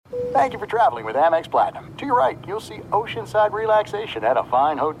Thank you for traveling with Amex Platinum. To your right, you'll see oceanside relaxation at a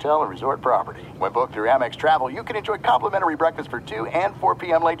fine hotel and resort property. When booked through Amex Travel, you can enjoy complimentary breakfast for 2 and 4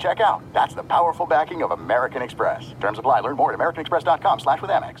 p.m. late checkout. That's the powerful backing of American Express. Terms apply. Learn more at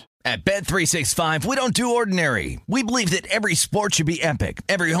americanexpress.com/withAmex. At Bet365, we don't do ordinary. We believe that every sport should be epic.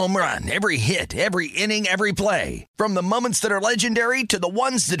 Every home run, every hit, every inning, every play. From the moments that are legendary to the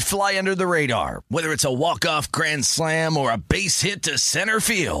ones that fly under the radar. Whether it's a walk-off grand slam or a base hit to center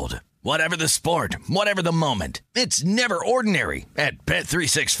field. Whatever the sport, whatever the moment, it's never ordinary at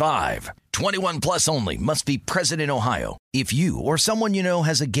Bet365. 21 plus only. Must be present in Ohio. If you or someone you know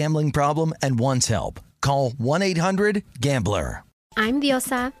has a gambling problem and wants help, call 1-800-GAMBLER. I'm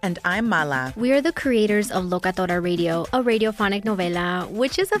Diosa. And I'm Mala. We are the creators of Locatora Radio, a radiophonic novela,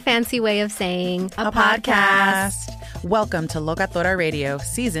 which is a fancy way of saying a podcast. Welcome to Locatora Radio,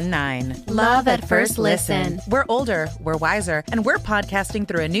 Season 9. Love at First Listen. We're older, we're wiser, and we're podcasting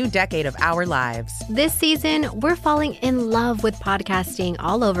through a new decade of our lives. This season, we're falling in love with podcasting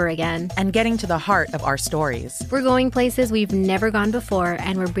all over again. And getting to the heart of our stories. We're going places we've never gone before,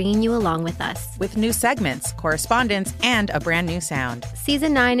 and we're bringing you along with us. With new segments, correspondence, and a brand new sound.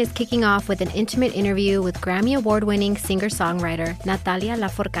 Season 9 is kicking off with an intimate interview with Grammy Award-winning singer-songwriter Natalia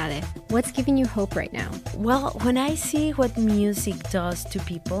Lafourcade. What's giving you hope right now? Well, when I see what music does to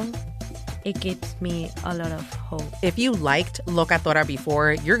people, it gives me a lot of hope. If you liked Locatora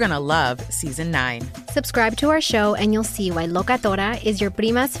before, you're going to love Season 9. Subscribe to our show and you'll see why Locatora is your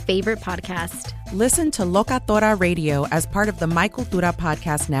prima's favorite podcast. Listen to Locatora Radio as part of the My Cultura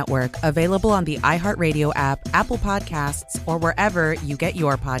Podcast Network, available on the iHeartRadio app, Apple Podcasts, or wherever you get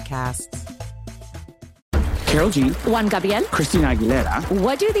your podcasts. Karol G, Juan Gabriel, Christina Aguilera.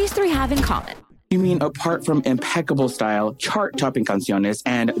 What do these three have in common? You mean apart from impeccable style, chart-topping canciones,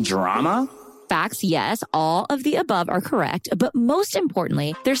 and drama? Facts, yes, all of the above are correct. But most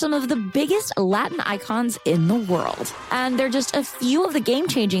importantly, they're some of the biggest Latin icons in the world. And they're just a few of the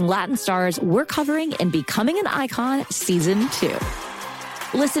game-changing Latin stars we're covering in Becoming an Icon Season 2.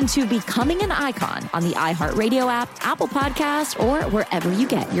 Listen to Becoming an Icon on the iHeartRadio app, Apple Podcasts, or wherever you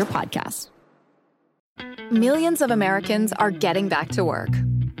get your podcasts. Millions of Americans are getting back to work.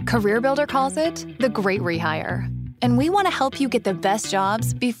 CareerBuilder calls it the great rehire. And we want to help you get the best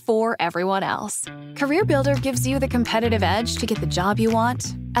jobs before everyone else. CareerBuilder gives you the competitive edge to get the job you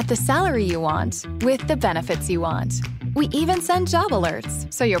want, at the salary you want, with the benefits you want. We even send job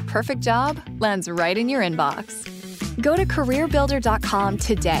alerts, so your perfect job lands right in your inbox. Go to CareerBuilder.com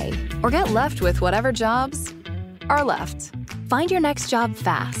today, or get left with whatever jobs are left. Find your next job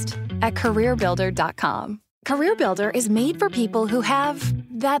fast at CareerBuilder.com. CareerBuilder is made for people who have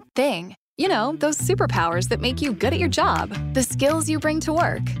that thing. You know, those superpowers that make you good at your job, the skills you bring to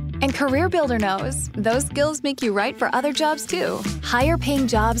work. And CareerBuilder knows those skills make you right for other jobs too. Higher paying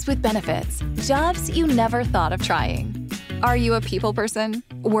jobs with benefits, jobs you never thought of trying. Are you a people person?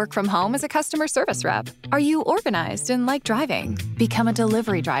 Work from home as a customer service rep? Are you organized and like driving? Become a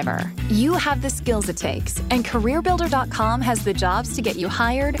delivery driver. You have the skills it takes, and CareerBuilder.com has the jobs to get you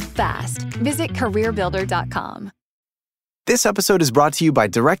hired fast. Visit CareerBuilder.com. This episode is brought to you by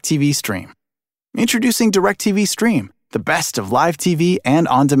DirecTV Stream. Introducing DirecTV Stream, the best of live TV and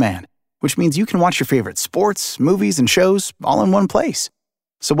on demand, which means you can watch your favorite sports, movies, and shows all in one place.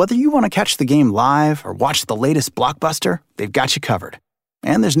 So whether you want to catch the game live or watch the latest blockbuster, they've got you covered.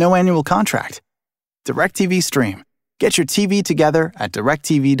 And there's no annual contract. DirecTV Stream. Get your TV together at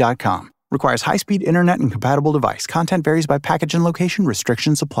DirecTV.com. Requires high-speed internet and compatible device. Content varies by package and location.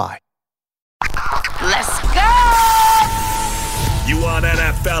 Restrictions apply. Let's go! You want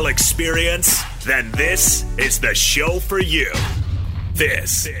NFL experience? Then this is the show for you.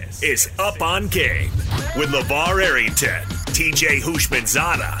 This is Up on Game with LeVar Arrington, TJ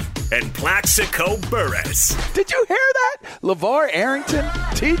Houshmandzadeh, and Plaxico Burress. Did you hear that? LeVar Arrington,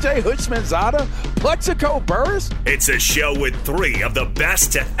 TJ Houshmandzadeh, Plaxico Burress? It's a show with three of the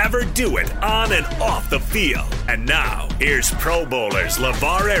best to ever do it on and off the field. And now, here's Pro Bowlers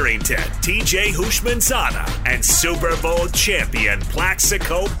LeVar Arrington, TJ Houshmandzadeh, and Super Bowl champion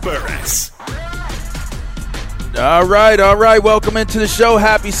Plaxico Burress. All right. Welcome into the show.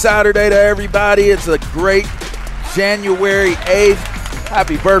 Happy Saturday to everybody. It's a great January 8th.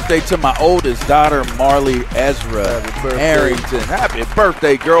 Happy birthday to my oldest daughter, Marley Ezra Arrington. Happy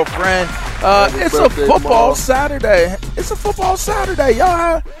birthday, girlfriend. It's a football Saturday. It's a football Saturday.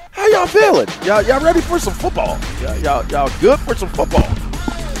 Y'all, how y'all feeling? Y'all ready for some football? Y'all good for some football?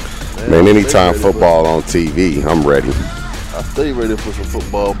 Man, anytime football on TV, I'm ready. I stay ready for some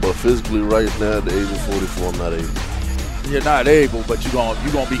football, but physically right now at the age of 44, I'm not able. You're not able, but you're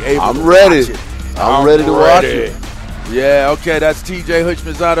gonna be able I'm to ready. watch it. I'm ready to watch it. Yeah, okay, that's TJ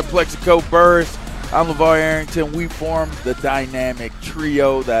Houshmandzadeh, Plexico Burress. I'm LeVar Arrington. We formed the dynamic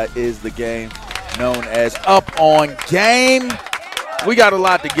trio that is the game known as Up On Game. We got a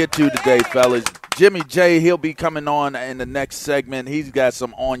lot to get to today, fellas. Jimmy J, he'll be coming on in the next segment. He's got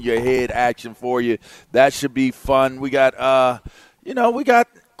some on-your-head action for you. That should be fun. We got, we got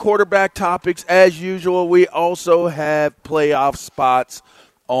quarterback topics as usual. We also have playoff spots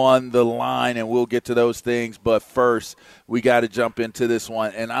on the line, and we'll get to those things. But first, we got to jump into this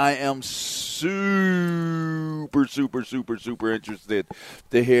one. And I am super interested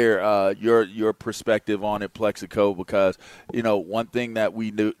to hear your perspective on it, Plexico, because, one thing that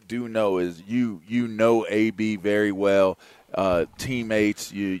we do know is you know AB very well.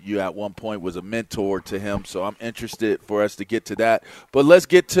 Teammates, you at one point was a mentor to him, so I'm interested for us to get to that. But let's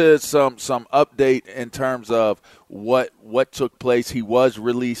get to some update in terms of what took place. He was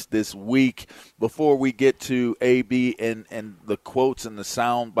released this week. Before we get to AB and the quotes and the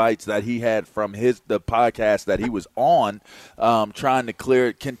sound bites that he had from the podcast that he was on, trying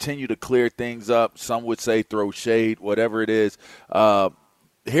to continue to clear things up. Some would say throw shade, whatever it is.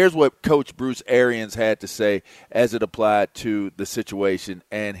 Here's what Coach Bruce Arians had to say as it applied to the situation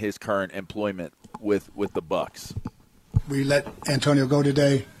and his current employment with the Bucs. We let Antonio go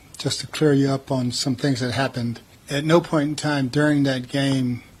today just to clear you up on some things that happened. At no point in time during that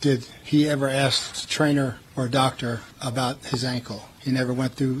game did he ever ask the trainer or doctor about his ankle. He never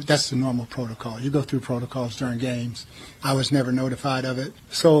went through. That's the normal protocol. You go through protocols during games. I was never notified of it.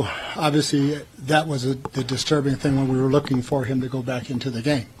 So obviously that was the disturbing thing when we were looking for him to go back into the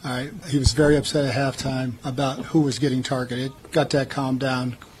game. All right. He was very upset at halftime about who was getting targeted. Got that calmed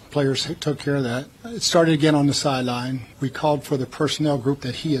down. Players took care of that. It started again on the sideline. We called for the personnel group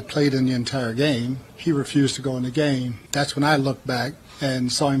that he had played in the entire game. He refused to go in the game. That's when I looked back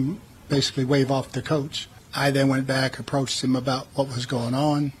and saw him basically wave off the coach. I then went back, approached him about what was going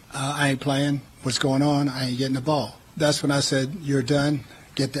on. I ain't playing. What's going on? I ain't getting the ball. That's when I said, you're done.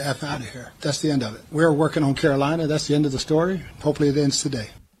 Get the F out of here. That's the end of it. We're working on Carolina. That's the end of the story. Hopefully it ends today.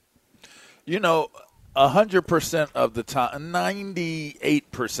 100% of the time,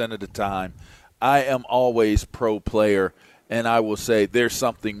 98% of the time, I am always pro player, and I will say there's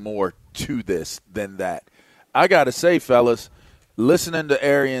something more to this than that. I got to say, fellas, listening to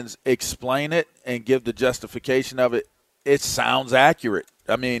Arians explain it and give the justification of it, it sounds accurate.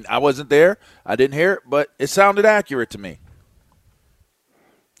 I mean, I wasn't there. I didn't hear it, but it sounded accurate to me.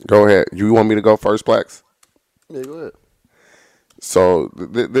 Go ahead. You want me to go first, Plex? Yeah, go ahead. So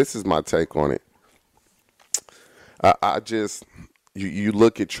this is my take on it. You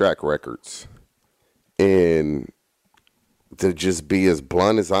look at track records, and to just be as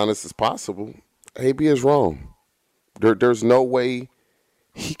blunt, as honest as possible, AB is wrong. There's no way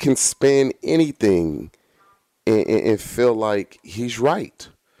he can spin anything and feel like he's right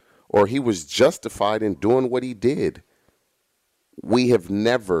or he was justified in doing what he did. We have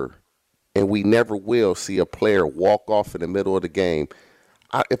never, and we never will, see a player walk off in the middle of the game.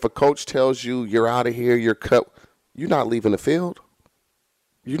 If a coach tells you you're out of here, you're cut, you're not leaving the field.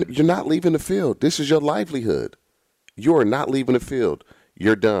 You're not leaving the field. This is your livelihood. You are not leaving the field.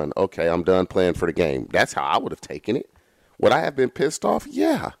 You're done. Okay, I'm done playing for the game. That's how I would have taken it. Would I have been pissed off?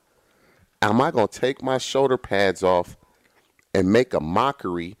 Yeah. Am I going to take my shoulder pads off and make a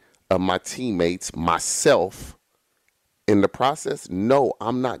mockery of my teammates, myself, in the process? No,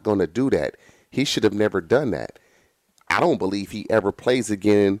 I'm not going to do that. He should have never done that. I don't believe he ever plays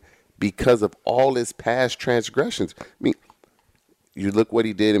again because of all his past transgressions. I mean, you look what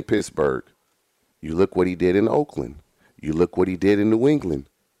he did in Pittsburgh. You look what he did in Oakland. You look what he did in New England.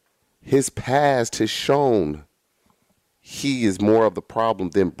 His past has shown he is more of the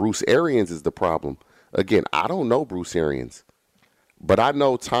problem than Bruce Arians is the problem. Again, I don't know Bruce Arians, but I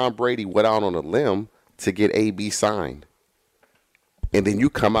know Tom Brady went out on a limb to get AB signed. And then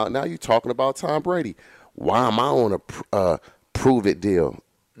you come out now, you're talking about Tom Brady. Why am I on a prove-it deal?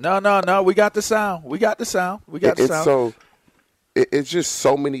 No. We got the sound. So it's just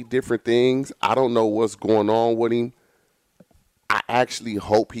so many different things. I don't know what's going on with him. I actually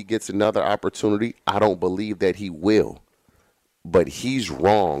hope he gets another opportunity. I don't believe that he will. But he's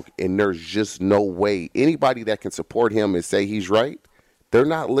wrong, and there's just no way. Anybody that can support him and say he's right, they're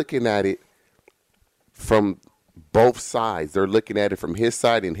not looking at it from both sides. They're looking at it from his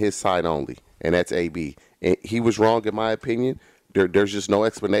side and his side only, and that's AB. And he was wrong, in my opinion. There's just no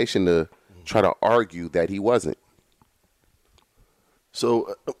explanation to try to argue that he wasn't.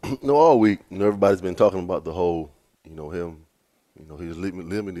 So, all week, everybody's been talking about the whole, him. He was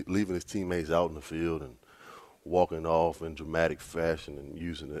leaving his teammates out in the field and walking off in dramatic fashion and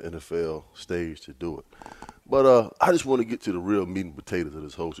using the NFL stage to do it. But I just want to get to the real meat and potatoes of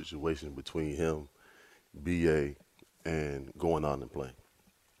this whole situation between him, B.A., and going on and playing.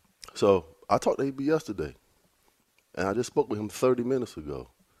 So I talked to AB yesterday, and I just spoke with him 30 minutes ago.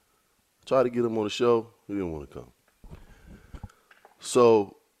 Tried to get him on the show. He didn't want to come.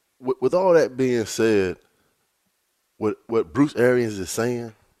 So with all that being said, what Bruce Arians is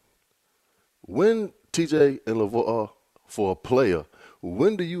saying, when TJ and LeVar, for a player,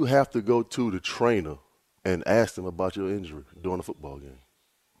 when do you have to go to the trainer and ask them about your injury during a football game?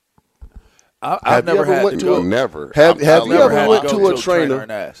 I've never had to go. Never. Have you ever went to to a trainer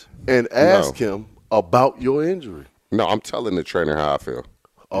and ask him about your injury? No, I'm telling the trainer how I feel.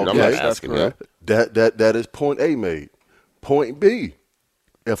 Okay, I'm not asking him. That is point A made. Point B,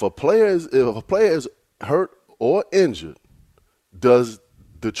 if a player is hurt or injured, does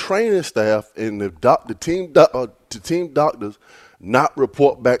the training staff and the team doctors not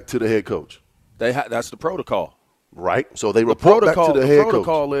report back to the head coach? That's the protocol. Right. So they report back to the head coach. The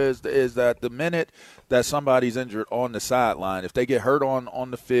protocol is that the minute that somebody's injured on the sideline, if they get hurt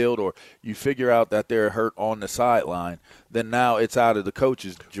on the field or you figure out that they're hurt on the sideline, then now it's out of the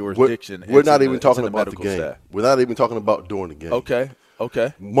coach's jurisdiction. We're not even talking about the game. Staff. We're not even talking about during the game.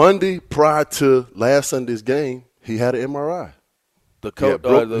 Okay. Monday prior to last Sunday's game, he had an MRI.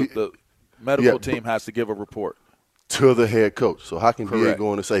 The medical team has to give a report to the head coach. So how can Correct. BA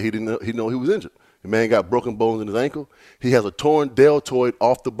go in and say he know he was injured? The man got broken bones in his ankle. He has a torn deltoid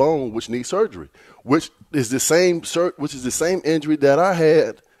off the bone, which needs surgery, which is the same injury that I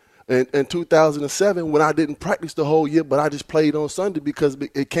had in 2007 when I didn't practice the whole year, but I just played on Sunday because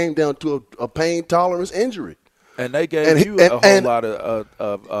it came down to a pain tolerance injury. And they gave you a whole lot of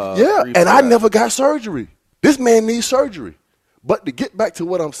and I never got surgery. This man needs surgery. But to get back to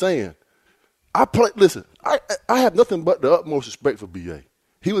what I'm saying, I have nothing but the utmost respect for BA.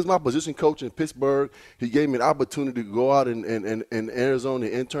 He was my position coach in Pittsburgh. He gave me an opportunity to go out in Arizona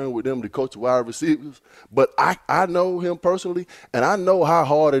and intern with them to coach wide receivers. But I know him personally, and I know how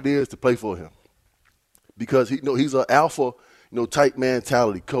hard it is to play for him because he's an alpha, type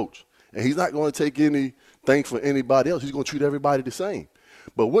mentality coach. And he's not going to take anything for anybody else. He's going to treat everybody the same.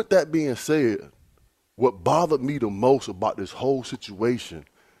 But with that being said, what bothered me the most about this whole situation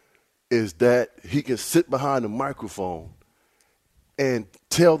is that he can sit behind the microphone and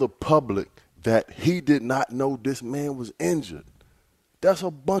tell the public that he did not know this man was injured. That's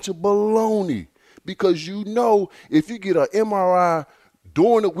a bunch of baloney because if you get an MRI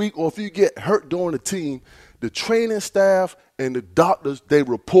during the week or if you get hurt during the team, the training staff and the doctors, they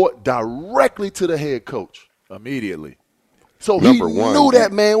report directly to the head coach. Immediately. So he knew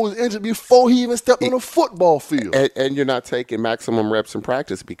that man was injured before he even stepped on the football field. And you're not taking maximum reps in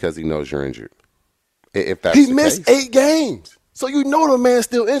practice because he knows you're injured. If that's he missed 8 games. So the man's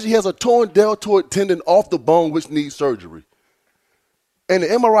still injured. He has a torn deltoid tendon off the bone, which needs surgery. And the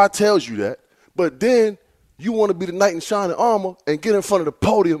MRI tells you that. But then you want to be the knight in shining armor and get in front of the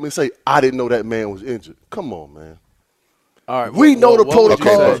podium and say, I didn't know that man was injured. Come on, man. All right. We know the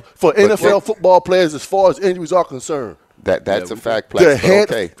protocols for NFL football players as far as injuries are concerned. That's a fact,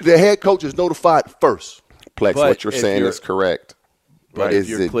 Plex. The head coach is notified first. Plex, what you're saying is correct. But is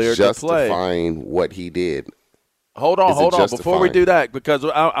it justifying what he did? Hold on. Before we do that, because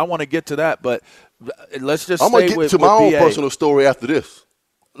I want to get to that, but let's just I'm going to get to my own personal story after this.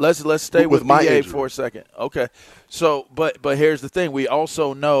 Let's stay with BA for a second. Okay. So, but here's the thing. We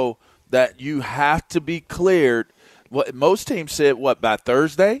also know that you have to be cleared. What most teams said, by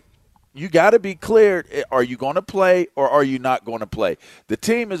Thursday? You got to be cleared. Are you going to play or are you not going to play? The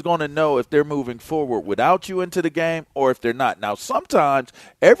team is going to know if they're moving forward without you into the game or if they're not. Now, sometimes,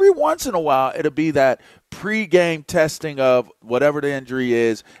 every once in a while, it'll be that pre-game testing of whatever the injury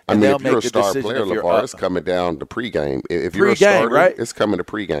is, and they'll make the decision player, if you're LeVar, up. it's coming down to pre-game. If you're a starter, right? It's coming to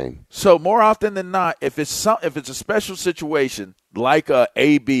pre-game. So more often than not, if it's a special situation like a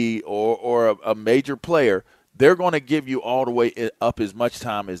AB or a major player, they're going to give you all the way up as much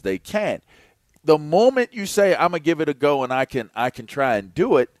time as they can. The moment you say, I'm going to give it a go and I can try and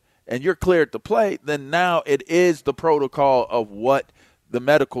do it, and you're cleared to play, then now it is the protocol of what the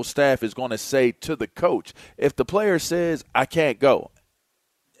medical staff is going to say to the coach. If the player says, I can't go,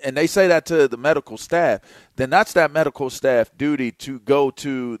 and they say that to the medical staff, then that's that medical staff duty to go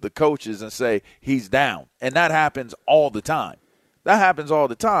to the coaches and say he's down. And that happens all the time.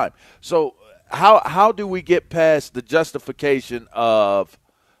 So how do we get past the justification of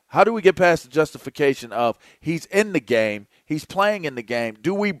he's in the game, he's playing in the game?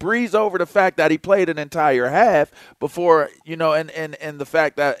 Do we breeze over the fact that he played an entire half before, and the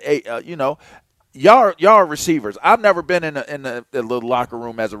fact that, y'all are receivers. I've never been in a little locker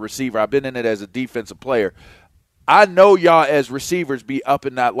room as a receiver. I've been in it as a defensive player. I know y'all as receivers be up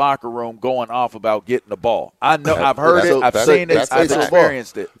in that locker room going off about getting the ball. I know. I've heard it. I've seen it. I've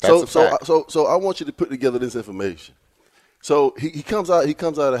experienced it. So I want you to put together this information. So he comes out at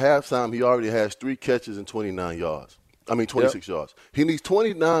halftime. He already has 3 catches and 26 yards. He needs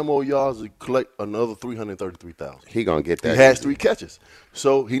 29 more yards to collect another 333,000. He gonna get that. He has 3 catches,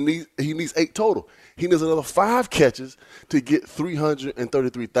 so he needs 8 total. He needs another 5 catches to get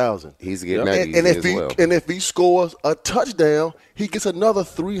 333,000. He's getting that easy as well. And if he scores a touchdown, he gets another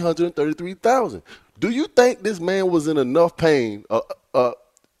 333,000. Do you think this man was in enough pain, a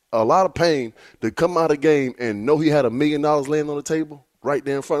lot of pain, to come out of the game and know he had $1 million laying on the table right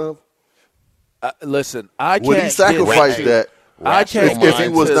there in front of him? Listen, I can't. Would he sacrifice that? I can't. If he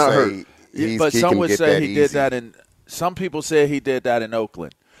was not hurt. But some would say he did that in. Some people say he did that in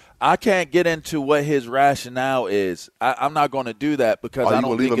Oakland. I can't get into what his rationale is. I'm not going to do that because I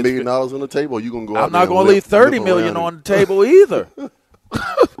don't think it's. Are you going to leave $1 million on the table, or are you going to go out I'm not going to leave $30 million on the table either.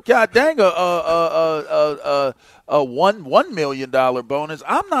 God dang, a $1 million bonus.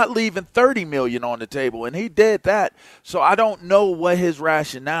 I'm not leaving $30 million on the table, and he did that. So I don't know what his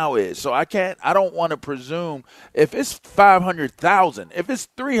rationale is. So I don't want to presume if it's $500,000, if it's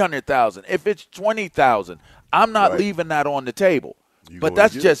 $300,000, if it's $20,000. I'm not leaving that on the table. But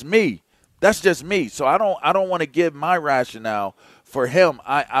that's just me. That's just me. So I don't want to give my rationale for him.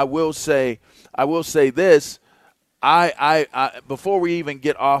 I will say this. I before we even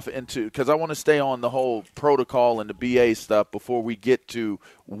get off into, because I want to stay on the whole protocol and the BA stuff before we get to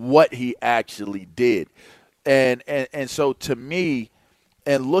what he actually did. And so to me,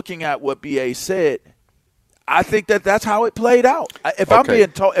 and looking at what BA said, I think that's how it played out. If I'm being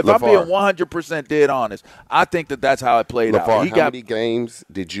 100% dead honest, I think that's how it played out. How many games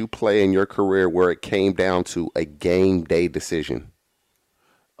did you play in your career where it came down to a game day decision?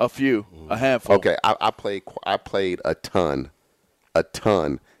 A few, a handful. Okay, I played a ton,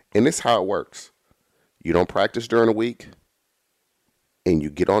 and this is how it works. You don't practice during the week, and you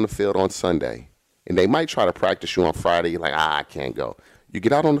get on the field on Sunday, and they might try to practice you on Friday. You're like, I can't go. You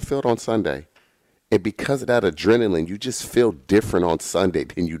get out on the field on Sunday. And because of that adrenaline, you just feel different on Sunday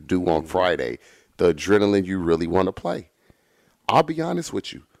than you do on Friday. The adrenaline you really want to play. I'll be honest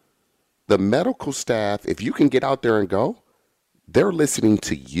with you. The medical staff, if you can get out there and go, they're listening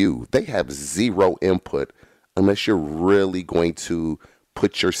to you. They have zero input unless you're really going to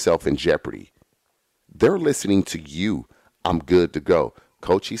put yourself in jeopardy. They're listening to you. I'm good to go.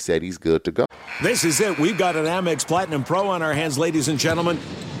 Coach, he said he's good to go. This is it. We've got an Amex Platinum Pro on our hands, ladies and gentlemen.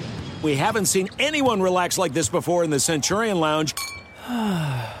 We haven't seen anyone relax like this before in the Centurion Lounge.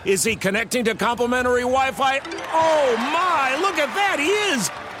 Is he connecting to complimentary Wi-Fi? Oh, my! Look at that! He is!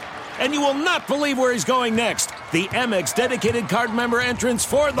 And you will not believe where he's going next. The Amex dedicated card member entrance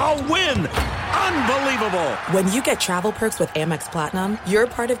for the win! Unbelievable! When you get travel perks with Amex Platinum, you're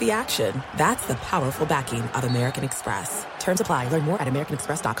part of the action. That's the powerful backing of American Express. Terms apply. Learn more at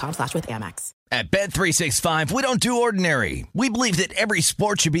americanexpress.com/withAmex. At Bet365, we don't do ordinary. We believe that every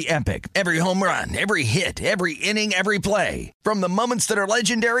sport should be epic. Every home run, every hit, every inning, every play. From the moments that are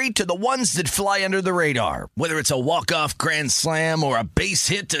legendary to the ones that fly under the radar. Whether it's a walk-off grand slam or a base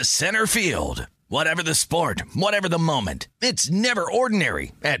hit to center field. Whatever the sport, whatever the moment. It's never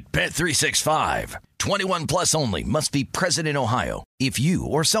ordinary at Bet365. 21 plus only. Must be present in Ohio. If you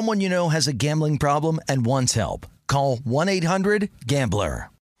or someone you know has a gambling problem and wants help, call 1-800-GAMBLER.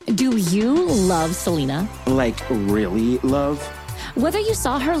 Do you love Selena? Like, really love? Whether you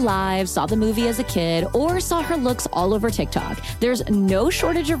saw her live, saw the movie as a kid, or saw her looks all over TikTok, there's no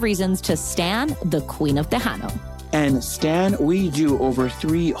shortage of reasons to stan the Queen of Tejano. And Stan, we do over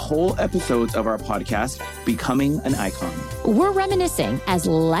 3 whole episodes of our podcast, Becoming an Icon. We're reminiscing as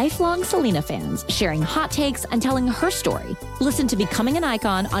lifelong Selena fans, sharing hot takes and telling her story. Listen to Becoming an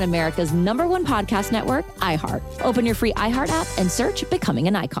Icon on America's #1 podcast network, iHeart. Open your free iHeart app and search Becoming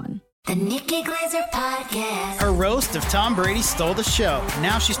an Icon. The Nikki Glaser Podcast. Her roast of Tom Brady stole the show.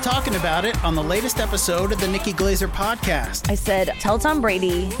 Now she's talking about it on the latest episode of the Nikki Glaser Podcast. I said, tell Tom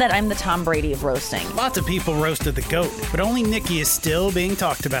Brady that I'm the Tom Brady of roasting. Lots of people roasted the GOAT, but only Nikki is still being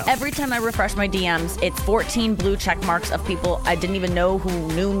talked about. Every time I refresh my DMs, it's 14 blue check marks of people I didn't even know who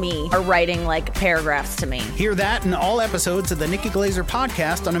knew me are writing like paragraphs to me. Hear that in all episodes of the Nikki Glaser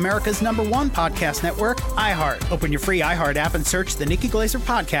Podcast on America's #1 podcast network, iHeart. Open your free iHeart app and search the Nikki Glaser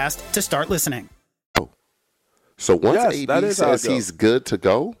Podcast to start listening. So once AB says he's good to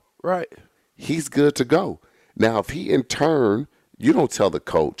go, right? He's good to go. Now, if he in turn, you don't tell the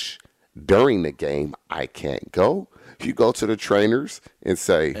coach, during the game, I can't go. If you go to the trainers and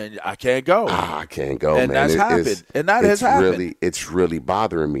say, and I can't go. I can't go, and man. That's happened. And that has happened. It's really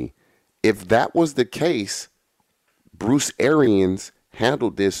bothering me. If that was the case, Bruce Arians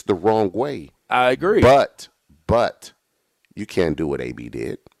handled this the wrong way. I agree. But you can't do what AB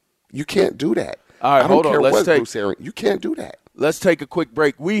did. You can't do that. All right, hold on. Bruce Arians. You can't do that. Let's take a quick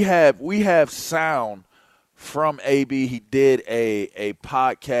break. We have sound from AB. He did a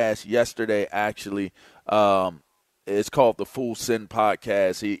podcast yesterday, actually. It's called the Full Send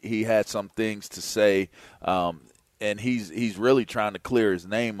Podcast. He had some things to say, and he's really trying to clear his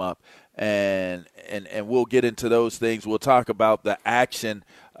name up. And we'll get into those things. We'll talk about the action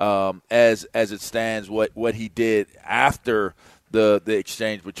as it stands, what he did after the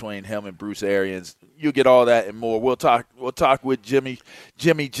exchange between him and Bruce Arians. You get all that and more. We'll talk with Jimmy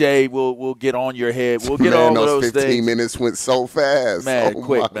J. We'll get on your head. We'll get all of those 15 things. minutes went so fast. Man,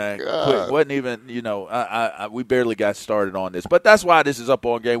 quick. Wasn't even, we barely got started on this. But that's why this is Up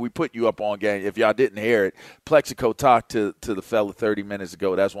On Game. We put you up on game. If y'all didn't hear it, Plexico talked to the fella 30 minutes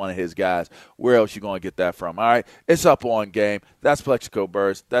ago. That's one of his guys. Where else you going to get that from? All right, it's Up On Game. That's Plexico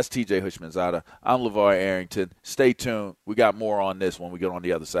Burress. That's TJ Hushmanzada. I'm LeVar Arrington. Stay tuned. We got more on this when we get on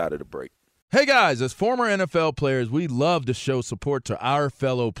the other side of the break. Hey guys, as former NFL players, we love to show support to our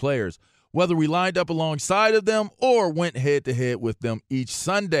fellow players, whether we lined up alongside of them or went head-to-head with them each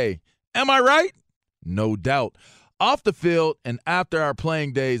Sunday. Am I right? No doubt. Off the field and after our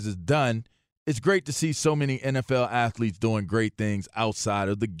playing days is done, it's great to see so many NFL athletes doing great things outside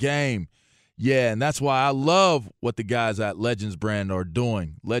of the game. Yeah, and that's why I love what the guys at Legends brand are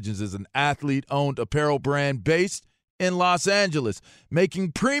doing. Legends is an athlete-owned apparel brand based in Los Angeles,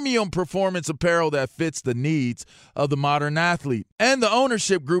 making premium performance apparel that fits the needs of the modern athlete. And the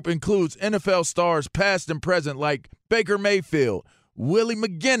ownership group includes NFL stars past and present like Baker Mayfield, Willie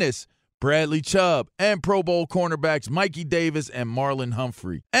McGinnis, Bradley Chubb, and Pro Bowl cornerbacks Mikey Davis and Marlon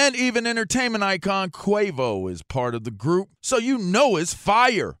Humphrey. And even entertainment icon Quavo is part of the group, so you know it's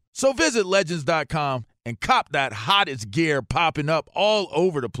fire. So visit legends.com and cop that hottest gear popping up all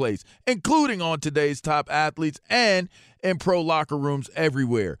over the place, including on today's top athletes and in pro locker rooms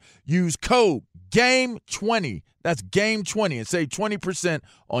everywhere. Use code GAME20, that's GAME20, and save 20%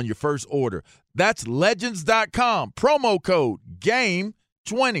 on your first order. That's legends.com, promo code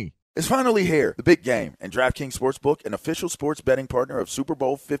GAME20. It's finally here. The big game. And DraftKings Sportsbook, an official sports betting partner of Super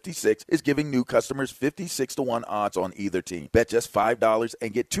Bowl 56, is giving new customers 56-1 odds on either team. Bet just $5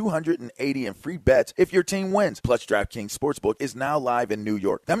 and get $280 in free bets if your team wins. Plus, DraftKings Sportsbook is now live in New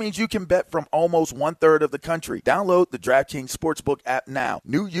York. That means you can bet from almost one-third of the country. Download the DraftKings Sportsbook app now.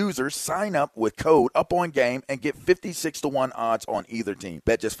 New users sign up with code UPONGAME and get 56-1 odds on either team.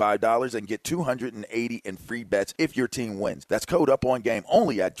 Bet just $5 and get $280 in free bets if your team wins. That's code UPONGAME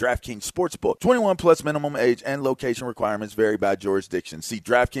only at DraftKings Sportsbook. 21 plus minimum age and location requirements vary by jurisdiction. See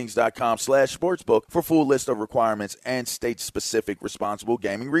DraftKings.com/sportsbook for full list of requirements and state-specific responsible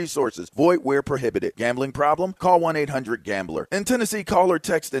gaming resources. Void where prohibited. Gambling problem? Call 1-800-GAMBLER. In Tennessee, call or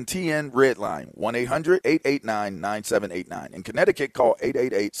text and TN Redline 1-800-889-9789. In Connecticut, call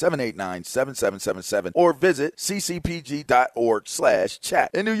 888-789-7777 or visit ccpg.org/chat.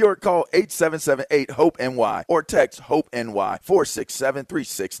 In New York, call 8778-HOPE-NY or text HOPE-NY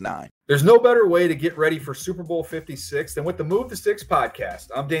 467-369. There's no better way to get ready for Super Bowl 56 than with the Move the Sticks podcast.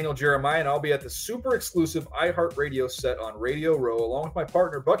 I'm Daniel Jeremiah, and I'll be at the super exclusive iHeartRadio set on Radio Row along with my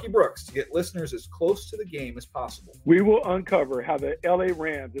partner, Bucky Brooks, to get listeners as close to the game as possible. We will uncover how the LA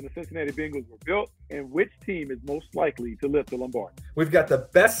Rams and the Cincinnati Bengals were built and which team is most likely to lift the Lombardi. We've got the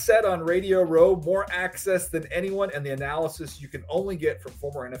best set on Radio Row, more access than anyone, and the analysis you can only get from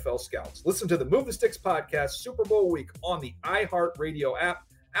former NFL scouts. Listen to the Move the Sticks podcast Super Bowl week on the iHeartRadio app,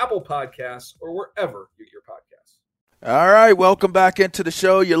 Apple Podcasts, or wherever you get your podcasts. All right, welcome back into the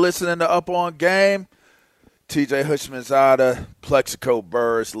show. You're listening to Up On Game. TJ Hushmanzada, Plexico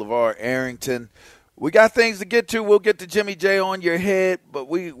Burress, LeVar Arrington. We got things to get to. We'll get to Jimmy J on your head, but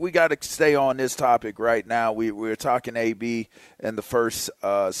we got to stay on this topic right now. We were talking AB in the first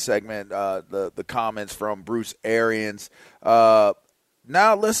segment, the comments from Bruce Arians.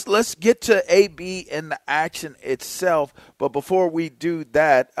 Now let's get to AB and the action itself. But before we do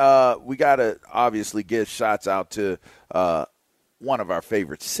that, we got to obviously give shots out to one of our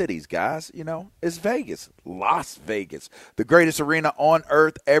favorite cities, guys. You know, it's Vegas, Las Vegas, the greatest arena on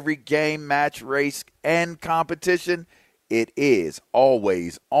earth. Every game, match, race, and competition, it is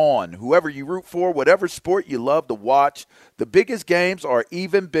always on. Whoever you root for, whatever sport you love to watch, the biggest games are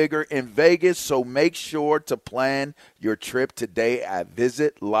even bigger in Vegas, so make sure to plan your trip today at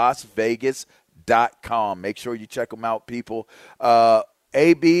visitlasvegas.com. Make sure you check them out, people.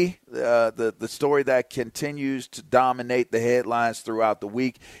 AB, the story that continues to dominate the headlines throughout the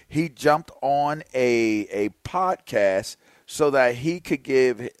week. He jumped on a podcast so that he could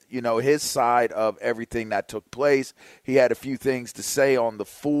give, his side of everything that took place. He had a few things to say on the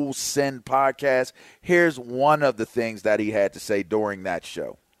Full Send podcast. Here's one of the things that he had to say during that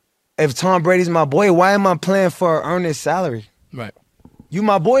show. If Tom Brady's my boy, why am I playing for an earnest salary? Right. You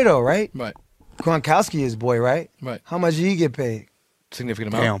my boy, though, right? Right. Gronkowski is boy, right? Right. How much did he get paid?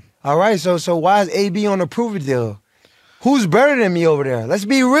 Significant amount. All right, so why is AB on a prove-it deal? Who's better than me over there? Let's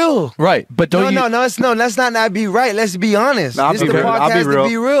be real. Right, but don't let's not be right. Let's be honest. No, this is the podcast to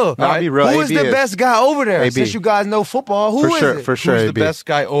be real. No, I'll be real. Who is the best guy over there? AB. Since you guys know football, who is it? For sure, who's the best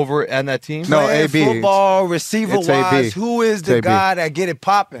guy over on that team? No, AB. Football, receiver-wise, who is the guy that get it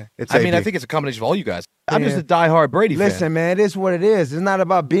popping? I think it's a combination of all you guys. I'm just a diehard Brady fan. Listen, man, it is what it is. It's not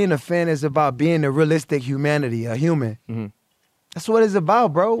about being a fan. It's about being a realistic humanity, a human. Mm-hmm. That's what it's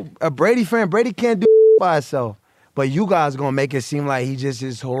about, bro. A Brady fan, Brady can't do by himself. But you guys gonna make it seem like he just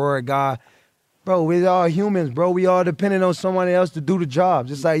this horror guy. Bro, we're all humans, bro. We all dependent on someone else to do the job.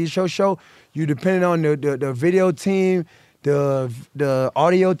 Just like your show, you dependent on the video team, the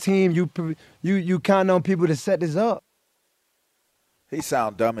audio team. You counting on people to set this up. He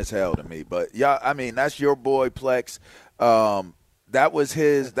sound dumb as hell to me, but that's your boy Plex. That was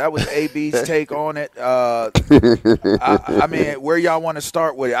AB's take on it. Where y'all want to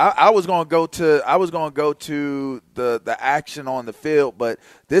start with it? I was going to go to the action on the field, but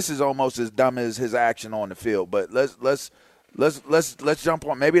this is almost as dumb as his action on the field. But let's jump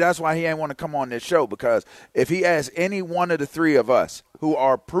on. Maybe that's why he ain't want to come on this show, because if he asks any one of the three of us who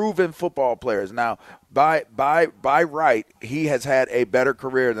are proven football players, now by right, he has had a better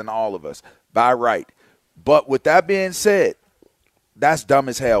career than all of us by right. But with that being said, that's dumb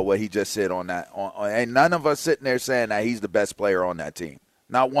as hell what he just said on that. And none of us sitting there saying that he's the best player on that team.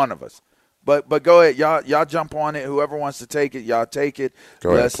 Not one of us. But go ahead, y'all jump on it. Whoever wants to take it, y'all take it.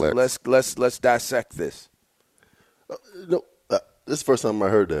 Let's dissect this. This is the first time I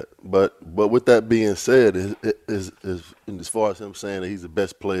heard that. But with that being said, is as far as him saying that he's the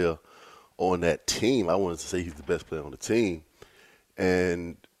best player on that team, I wanted to say he's the best player on the team.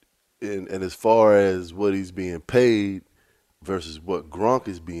 And as far as what he's being paid versus what Gronk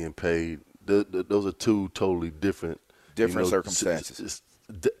is being paid, those are two totally different circumstances.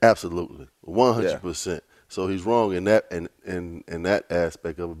 Absolutely, 100%. So he's wrong in that in that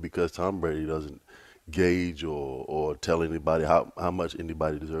aspect of it, because Tom Brady doesn't gauge or tell anybody how much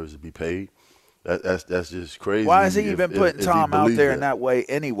anybody deserves to be paid. That's just crazy. Why is he even putting Tom out there in that way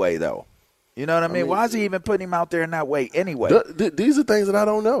anyway, though? You know what I mean? Why is he even putting him out there in that way anyway? These are things that I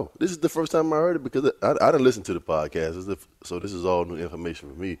don't know. This is the first time I heard it, because I didn't listen to the podcast, so this is all new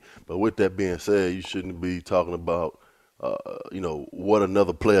information for me. But with that being said, you shouldn't be talking about what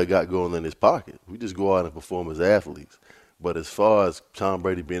another player got going in his pocket. We just go out and perform as athletes. But as far as Tom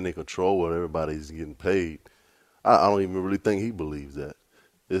Brady being in control and everybody's getting paid, I don't even really think he believes that.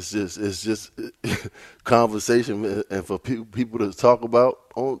 It's just conversation and for people to talk about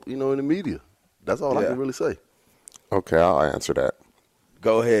in the media. That's all I can really say. Okay, I'll answer that.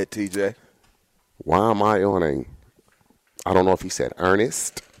 Go ahead, TJ. Why am I on I don't know if he said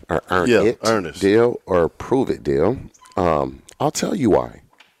earnest or earnest deal or prove it deal. I'll tell you why.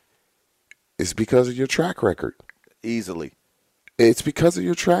 It's because of your track record. Easily. It's because of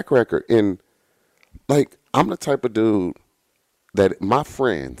your track record. And I'm the type of dude that my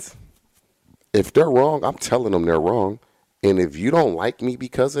friends, if they're wrong, I'm telling them they're wrong. And if you don't like me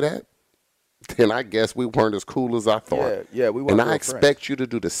because of that, then I guess we weren't as cool as I thought. Yeah, we weren't. And I expect you to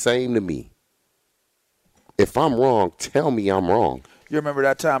do the same to me. If I'm wrong, tell me I'm wrong. You remember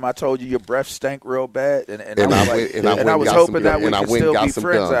that time I told you your breath stank real bad, and I was hoping that we could still be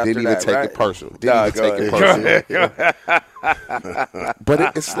friends after Didn't even that, take right? it personal. Didn't even take it personal.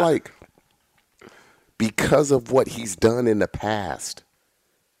 But it's like, because of what he's done in the past,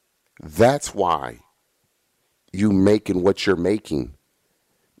 that's why you making what you're making.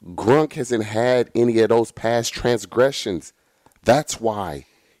 Gronk hasn't had any of those past transgressions. That's why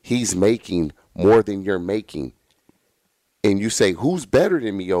he's making more than you're making. And you say, who's better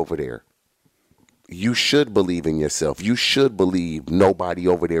than me over there? You should believe in yourself. You should believe nobody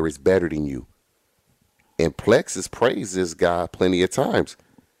over there is better than you. And Plex has praised this guy plenty of times.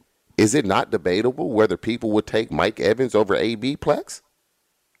 Is it not debatable whether people would take Mike Evans over AB, Plex?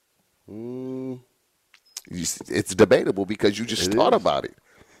 It's debatable because you just thought about it.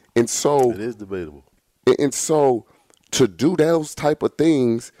 And so it is debatable. And so to do those type of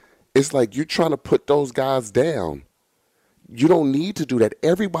things, it's like you're trying to put those guys down. You don't need to do that.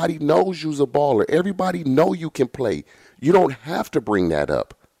 Everybody knows you's a baller. Everybody know you can play. You don't have to bring that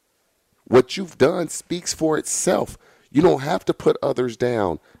up. What you've done speaks for itself. You don't have to put others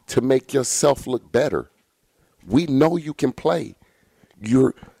down to make yourself look better. We know you can play.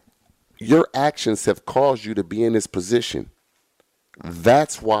 Your actions have caused you to be in this position.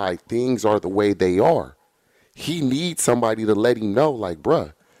 That's why things are the way they are. He needs somebody to let him know, like,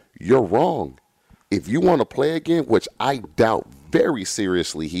 bruh, you're wrong. If you want to play again, which I doubt very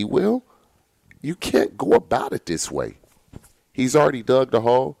seriously he will, you can't go about it this way. He's already dug the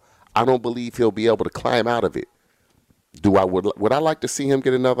hole. I don't believe he'll be able to climb out of it. Would I like to see him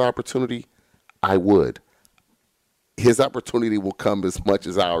get another opportunity? I would. His opportunity will come as much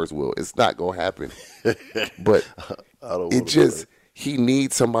as ours will. It's not going to happen. But he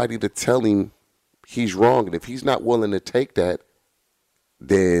needs somebody to tell him he's wrong. And if he's not willing to take that,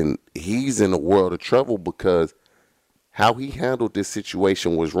 then he's in a world of trouble, because how he handled this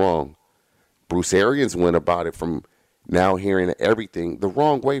situation was wrong. Bruce Arians went about it, from now hearing everything, the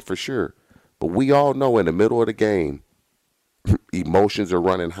wrong way for sure. But we all know in the middle of the game, emotions are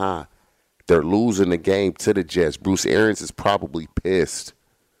running high. They're losing the game to the Jets. Bruce Arians is probably pissed.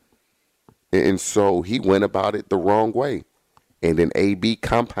 And so he went about it the wrong way. And then AB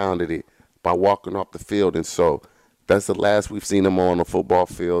compounded it by walking off the field. And so that's the last we've seen him on the football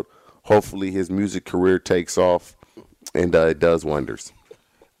field. Hopefully his music career takes off and it does wonders.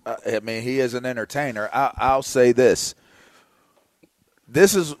 I mean, he is an entertainer. I'll say this.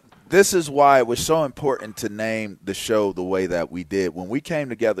 This is why it was so important to name the show the way that we did. When we came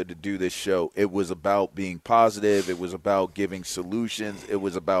together to do this show, it was about being positive. It was about giving solutions. It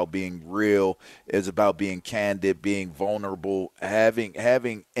was about being real. It was about being candid, being vulnerable,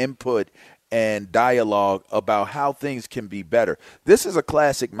 having input and dialogue about how things can be better. This is a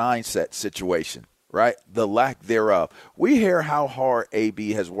classic mindset situation, right? The lack thereof. We hear how hard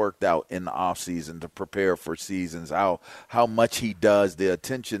AB has worked out in the offseason to prepare for seasons, how much he does, the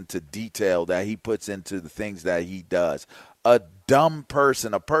attention to detail that he puts into the things that he does. A dumb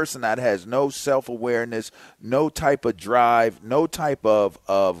person, a person that has no self-awareness, no type of drive, no type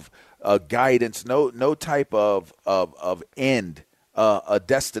of guidance, no type of end, a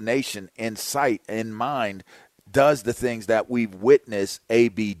destination in sight, in mind, does the things that we've witnessed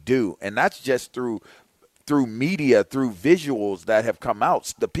AB do. And that's just through media, through visuals that have come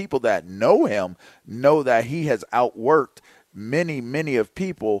out. The people that know him know that he has outworked many of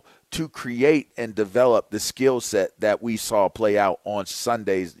people to create and develop the skill set that we saw play out on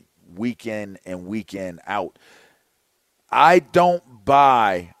Sundays, week in and weekend out. I don't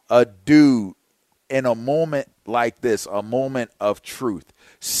buy a dude in a moment like this, a moment of truth,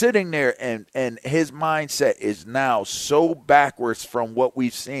 sitting there and his mindset is now so backwards from what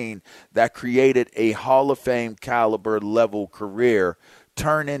we've seen that created a Hall of Fame caliber level career,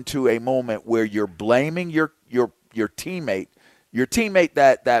 turn into a moment where you're blaming your teammate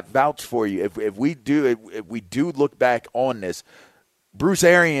that vouched for you. If we do look back on this, Bruce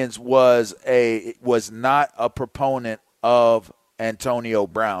Arians was not a proponent of Antonio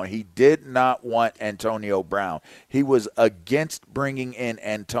Brown. He did not want Antonio Brown. He was against bringing in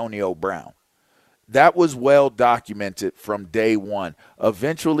Antonio Brown. That was well documented from day one.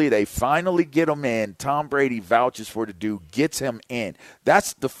 Eventually, they finally get him in. Tom Brady vouches for the dude, gets him in.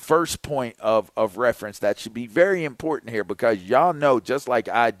 That's the first point of reference that should be very important here, because y'all know, just like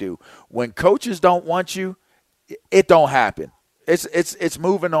I do, when coaches don't want you, it don't happen. It's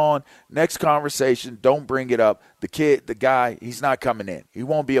moving on. Next conversation. Don't bring it up. The guy, he's not coming in. He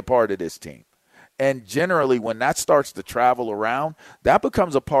won't be a part of this team. And generally, when that starts to travel around, that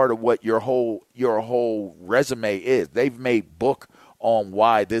becomes a part of what your whole resume is. They've made book on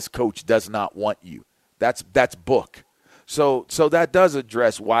why this coach does not want you. That's book. So that does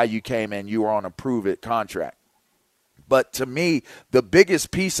address why you came in. You were on a prove-it contract. But to me, the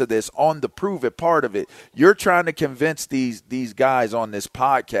biggest piece of this, on the prove it part of it, you're trying to convince these guys on this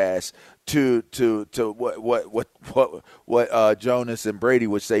podcast to what Jonas and Brady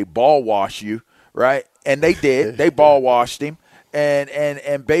would say, ball wash you, right? And they did. They ball washed him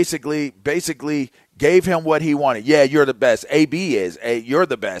and basically gave him what he wanted. Yeah, you're the best. AB is. You're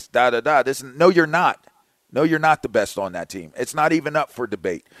the best. No, you're not. No, you're not the best on that team. It's not even up for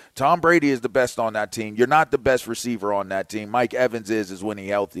debate. Tom Brady is the best on that team. You're not the best receiver on that team. Mike Evans is when he's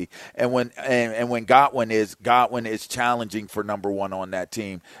healthy. And when Godwin is challenging for number one on that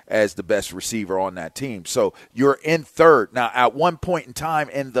team as the best receiver on that team. So you're in third. Now, at one point in time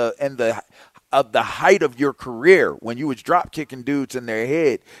in the height of your career, when you was drop kicking dudes in their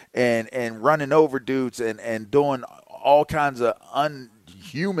head and running over dudes and doing all kinds of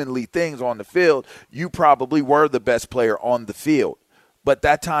unhumanly things on the field, you probably were the best player on the field. But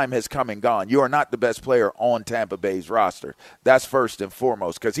that time has come and gone. You are not the best player on Tampa Bay's roster. That's first and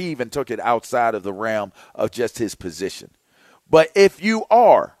foremost, because he even took it outside of the realm of just his position. But if you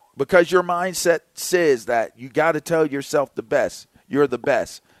are, because your mindset says that you got to tell yourself the best, you're the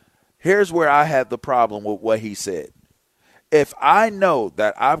best. Here's where I have the problem with what he said. If I know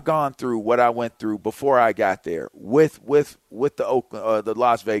that I've gone through what I went through before I got there with the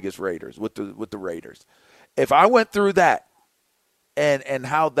Las Vegas Raiders, with the Raiders, if I went through that and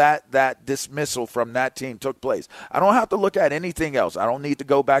how that dismissal from that team took place, I don't have to look at anything else. I don't need to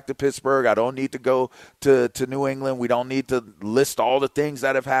go back to Pittsburgh. I don't need to go to New England. We don't need to list all the things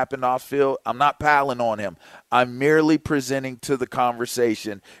that have happened off field. I'm not palling on him. I'm merely presenting to the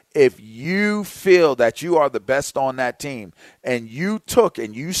conversation. If you feel that you are the best on that team and you took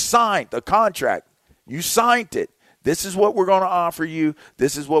and you signed a contract, you signed it. This is what we're going to offer you.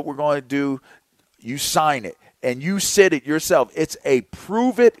 This is what we're going to do. You sign it. And you said it yourself. It's a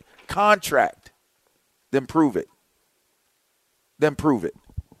prove-it contract. Then prove it. Then prove it.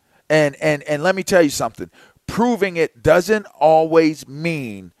 And let me tell you something. Proving it doesn't always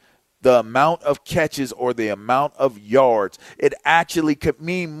mean the amount of catches or the amount of yards. It actually could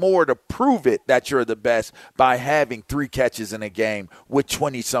mean more to prove it that you're the best by having 3 catches in a game with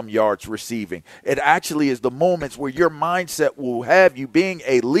 20-some yards receiving. It actually is the moments where your mindset will have you being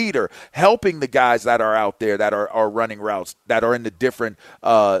a leader, helping the guys that are out there that are running routes, that are in the different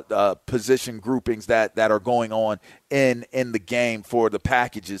position groupings that are going on in the game for the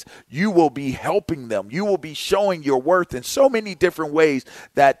packages. You will be helping them. You will be showing your worth in so many different ways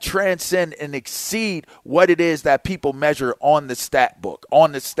that transcend and exceed what it is that people measure on the stat book,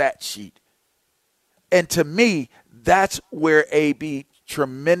 on the stat sheet. And to me, that's where AB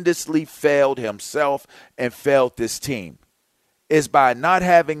tremendously failed himself and failed this team, is by not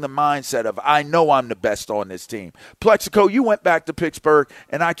having the mindset of, I know I'm the best on this team. Plexico, you went back to Pittsburgh,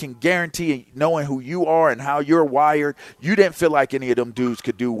 and I can guarantee, knowing who you are and how you're wired, you didn't feel like any of them dudes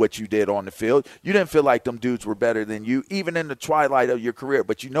could do what you did on the field. You didn't feel like them dudes were better than you, even in the twilight of your career.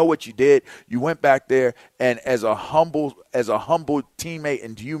 But you know what you did? You went back there, and as a humble teammate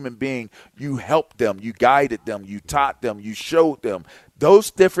and human being, you helped them, you guided them, you taught them, you showed them.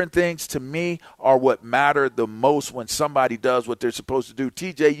 Those different things, to me, are what matter the most when somebody does what they're supposed to do.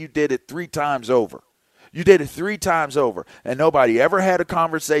 TJ, you did it 3 times over. You did it 3 times over, and nobody ever had a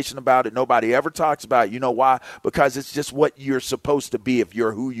conversation about it. Nobody ever talks about it. You know why? Because it's just what you're supposed to be if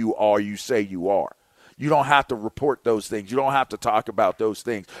you're who you are, you say you are. You don't have to report those things. You don't have to talk about those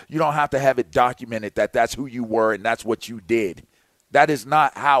things. You don't have to have it documented that that's who you were and that's what you did. That is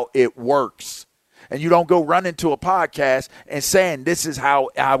not how it works. And you don't go run into a podcast and saying, this is how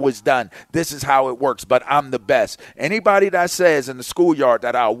I was done. This is how it works, but I'm the best. Anybody that says in the schoolyard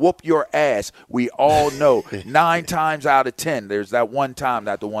that I'll whoop your ass, we all know 9 times out of 10, there's that one time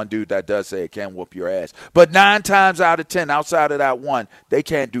that the one dude that does say it can whoop your ass. But 9 times out of 10, outside of that one, they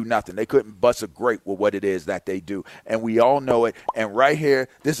can't do nothing. They couldn't bust a grape with what it is that they do. And we all know it. And right here,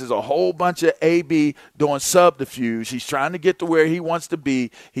 this is a whole bunch of AB doing subterfuge. He's trying to get to where he wants to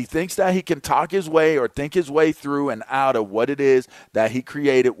be. He thinks that he can talk his way or think his way through and out of what it is that he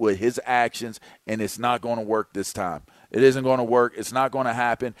created with his actions, and it's not going to work this time. It isn't going to work. It's not going to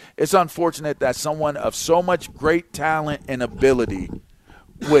happen. It's unfortunate that someone of so much great talent and ability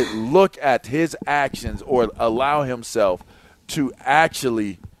would look at his actions or allow himself to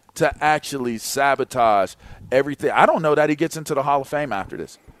actually sabotage everything. I don't know that he gets into the Hall of Fame after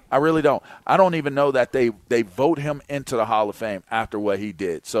this. I really don't. I don't even know that they vote him into the Hall of Fame after what he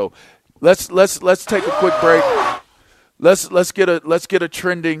did. So Let's take a quick break. Let's get a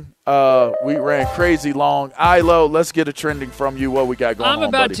trending. We ran crazy long. Ilo, let's get a trending from you. What we got going on, I'm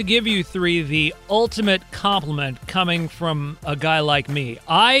about buddy? to give you 3 the ultimate compliment coming from a guy like me.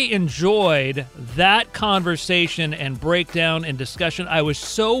 I enjoyed that conversation and breakdown and discussion. I was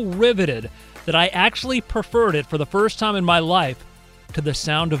so riveted that I actually preferred it for the first time in my life to the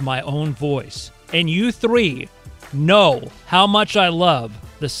sound of my own voice. And you 3 know how much I love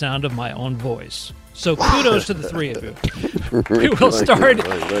the sound of my own voice. So kudos to the 3 of you. We will start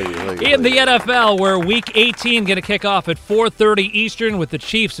in the NFL, where Week 18 going to kick off at 4:30 Eastern with the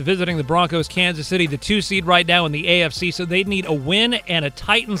Chiefs visiting the Broncos, Kansas City, the 2 seed right now in the AFC. So they'd need a win and a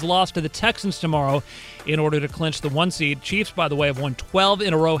Titans loss to the Texans tomorrow in order to clinch the 1 seed. Chiefs, by the way, have won 12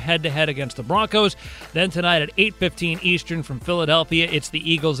 in a row head-to-head against the Broncos. Then tonight at 8:15 Eastern from Philadelphia, it's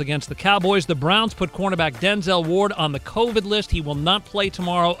the Eagles against the Cowboys. The Browns put cornerback Denzel Ward on the COVID list. He will not play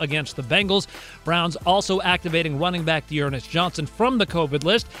tomorrow against the Bengals. Browns also activating running back Dearness Dennis Johnson from the COVID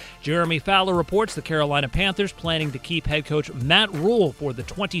list. Jeremy Fowler reports the Carolina Panthers planning to keep head coach Matt Rule for the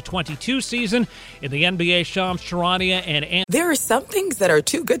 2022 season. In the NBA, Shams Charania and There are some things that are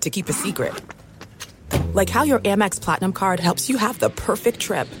too good to keep a secret. Like how your Amex Platinum card helps you have the perfect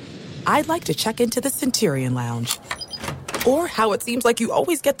trip. I'd like to check into the Centurion Lounge. Or how it seems like you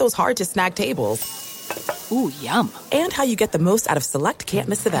always get those hard-to-snag tables. Ooh, yum. And how you get the most out of select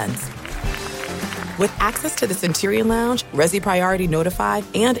can't-miss events. With access to the Centurion Lounge, Resi Priority Notified,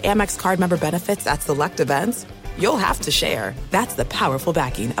 and Amex card member benefits at select events, you'll have to share. That's the powerful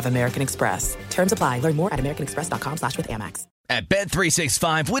backing of American Express. Terms apply. Learn more at americanexpress.com/withAmex. At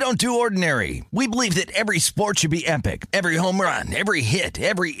Bet365, we don't do ordinary. We believe that every sport should be epic. Every home run, every hit,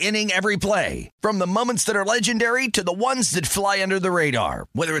 every inning, every play. From the moments that are legendary to the ones that fly under the radar.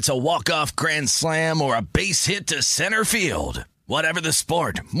 Whether it's a walk-off grand slam or a base hit to center field. Whatever the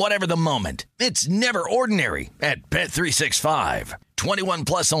sport, whatever the moment. It's never ordinary at Bet365. 21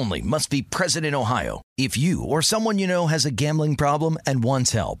 plus only. Must be present in Ohio. If you or someone you know has a gambling problem and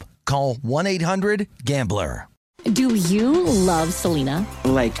wants help, call 1-800-GAMBLER. Do you love Selena?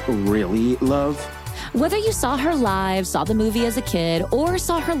 Like, really love? Whether you saw her live, saw the movie as a kid, or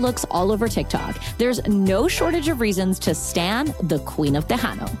saw her looks all over TikTok, there's no shortage of reasons to stan the Queen of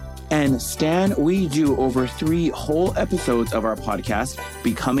Tejano. And Stan, we do over 3 whole episodes of our podcast,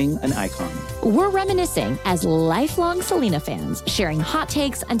 Becoming an Icon. We're reminiscing as lifelong Selena fans, sharing hot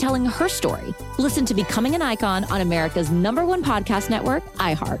takes and telling her story. Listen to Becoming an Icon on America's #1 podcast network,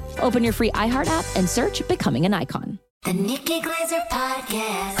 iHeart. Open your free iHeart app and search Becoming an Icon. The Nikki Glaser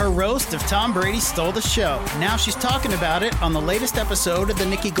Podcast. Her roast of Tom Brady stole the show. Now she's talking about it on the latest episode of the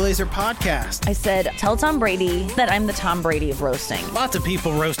Nikki Glaser Podcast. I said, tell Tom Brady that I'm the Tom Brady of roasting. Lots of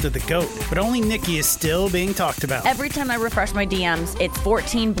people roasted the GOAT, but only Nikki is still being talked about. Every time I refresh my DMs, it's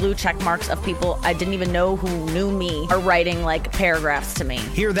 14 blue check marks of people I didn't even know who knew me are writing like paragraphs to me.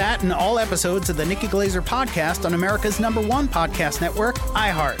 Hear that in all episodes of the Nikki Glaser Podcast on America's #1 podcast network,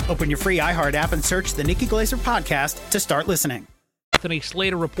 iHeart. Open your free iHeart app and search the Nikki Glaser Podcast to start listening. Anthony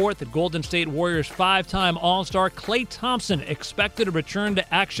Slater report that Golden State Warriors 5-time All-Star Klay Thompson expected to return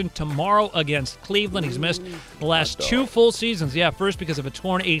to action tomorrow against Cleveland. He's missed the last 2 full seasons. Yeah, first because of a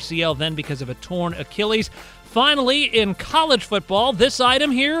torn ACL, then because of a torn Achilles. Finally, in college football, this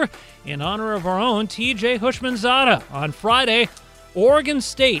item here in honor of our own TJ Houshmandzadeh. On Friday, Oregon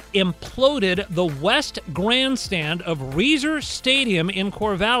State imploded the West Grandstand of Reser Stadium in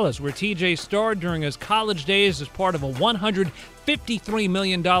Corvallis, where TJ starred during his college days as part of a $153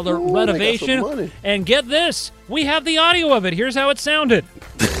 million renovation. And get this, we have the audio of it. Here's how it sounded.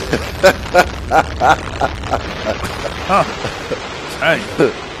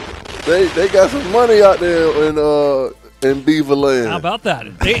 They got some money out there in Beaverland. How about that?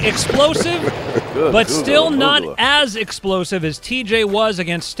 Explosive, but still not as explosive as TJ was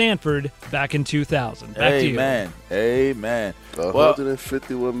against Stanford back in 2000. Back to you. Amen.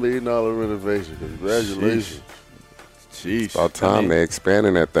 $151 million renovation. Congratulations. Jeez. It's about time they're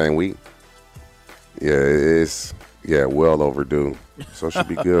expanding that thing. It's well overdue. So it should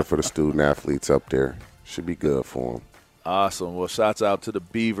be good for the student athletes up there. Should be good for them. Awesome. Well, shouts out to the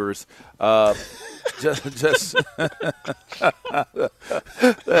Beavers. Just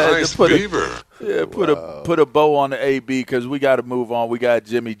nice Beaver. Yeah, put a bow on the AB because we got to move on. We got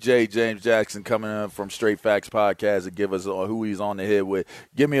Jimmy J, James Jackson coming in from Straight Facts Podcast to give us who he's on the head with.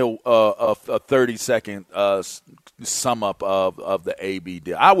 Give me a 30-second sum up of the AB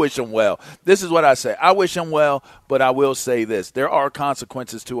deal. I wish him well. This is what I say. I wish him well, but I will say this: there are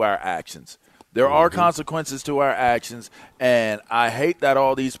consequences to our actions. There are consequences to our actions, and I hate that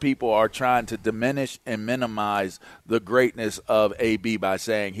all these people are trying to diminish and minimize the greatness of AB by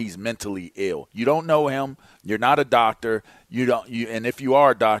saying he's mentally ill. You don't know him. You're not a doctor. And if you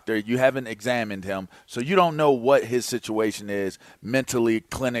are a doctor, you haven't examined him, so you don't know what his situation is mentally,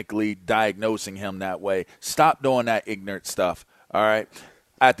 clinically diagnosing him that way. Stop doing that ignorant stuff, all right?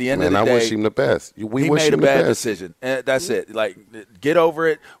 At the end of the day, I wish him the best. He made a bad decision. That's it. Like, get over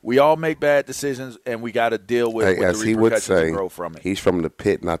it. We all make bad decisions, and we got to deal with the repercussions that grow from it. He's from the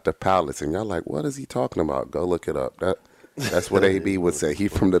pit, not the palace. And y'all like, what is he talking about? Go look it up. That's what AB would say.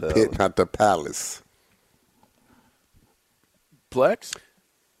 He's from the pit, not the palace. Plex?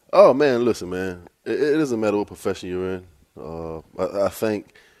 Oh, man, listen, man. It doesn't matter what profession you're in. I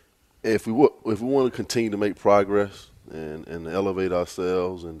think if we want to continue to make progress and elevate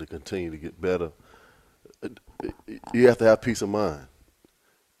ourselves and to continue to get better, you have to have peace of mind.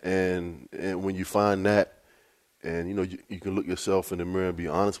 And when you find that, and you can look yourself in the mirror and be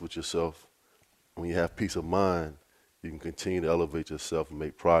honest with yourself, when you have peace of mind, you can continue to elevate yourself and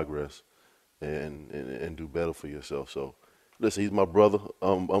make progress and do better for yourself. So listen, he's my brother.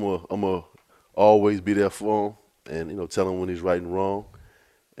 I'm a always be there for him, and tell him when he's right and wrong.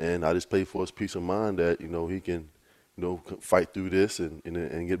 And I just play for his peace of mind that he can fight through this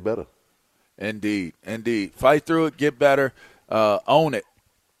and get better. Indeed. Fight through it, get better, own it.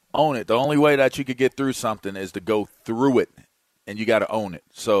 The only way that you could get through something is to go through it, and you got to own it.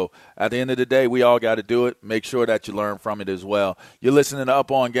 So at the end of the day, we all got to do it. Make sure that you learn from it as well. You're listening to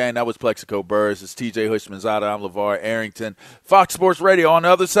Up On Game. That was Plexico Burrs. It's TJ Hushmanzada. I'm LeVar Arrington. Fox Sports Radio. On the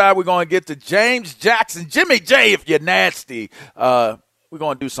other side, we're going to get to James Jackson, Jimmy J, if you're nasty. We're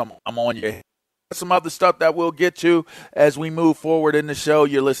going to do some I'm on your head. Some other stuff that we'll get to as we move forward in the show.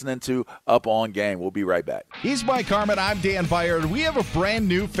 You're listening to Up On Game. We'll be right back. He's Mike Harmon. I'm Dan Beyer. And we have a brand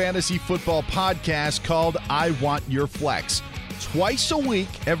new fantasy football podcast called I Want Your Flex. Twice a week,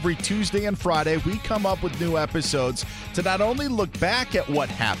 every Tuesday and Friday, we come up with new episodes to not only look back at what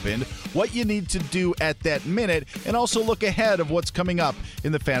happened, what you need to do at that minute, and also look ahead of what's coming up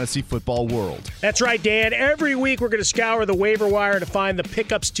in the fantasy football world. That's right, Dan. Every week we're going to scour the waiver wire to find the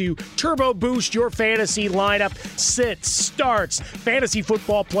pickups to turbo boost your fantasy lineup, sits, starts, fantasy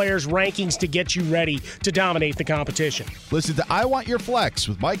football players' rankings to get you ready to dominate the competition. Listen to I Want Your Flex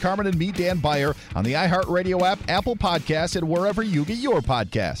with Mike Harmon and me, Dan Beyer, on the iHeartRadio app, Apple Podcasts, and wherever you get your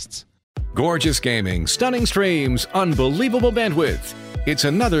podcasts. Gorgeous gaming, stunning streams, unbelievable bandwidth. It's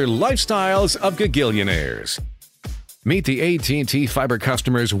another Lifestyles of Gagillionaires. Meet the AT&T Fiber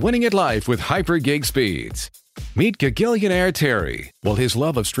customers winning at life with hyper-gig speeds. Meet Gagillionaire Terry. While his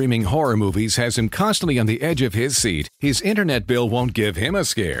love of streaming horror movies has him constantly on the edge of his seat, his internet bill won't give him a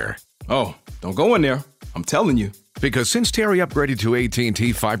scare. Oh, don't go in there. I'm telling you. Because since Terry upgraded to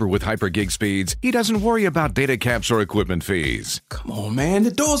AT&T Fiber with hyper-gig speeds, he doesn't worry about data caps or equipment fees. Come on, man.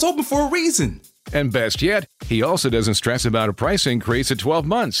 The door's open for a reason. And best yet, he also doesn't stress about a price increase at 12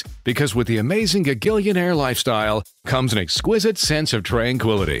 months, because with the amazing Gagillionaire lifestyle comes an exquisite sense of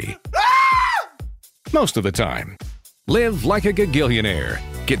tranquility. Most of the time. Live like a Gagillionaire.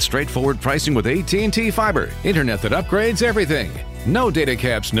 Get straightforward pricing with AT&T Fiber, internet that upgrades everything. No data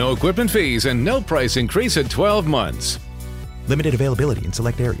caps, no equipment fees, and no price increase at 12 months. Limited availability in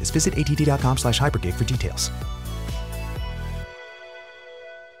select areas. Visit att.com/hypergig for details.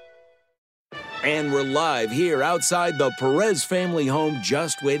 And we're live here outside the Perez family home,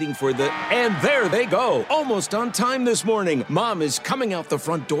 just waiting for the... And there they go, almost on time this morning. Mom is coming out the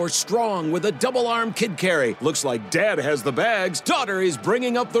front door strong with a double-arm kid carry. Looks like Dad has the bags. Daughter is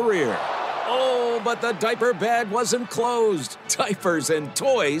bringing up the rear. Oh, but the diaper bag wasn't closed. Diapers and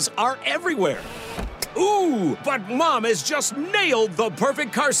toys are everywhere. Ooh, but Mom has just nailed the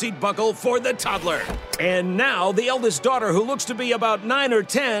perfect car seat buckle for the toddler. And now the eldest daughter, who looks to be about 9 or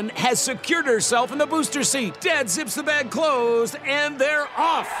 10, has secured herself in the booster seat. Dad zips the bag closed, and they're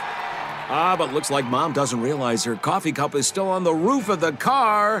off. But looks like Mom doesn't realize her coffee cup is still on the roof of the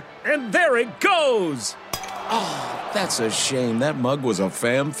car. And there it goes. Oh, that's a shame. That mug was a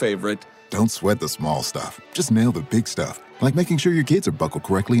fam favorite. Don't sweat the small stuff. Just nail the big stuff. Like making sure your kids are buckled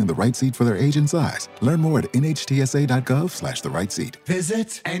correctly in the right seat for their age and size. Learn more at nhtsa.gov/the right seat.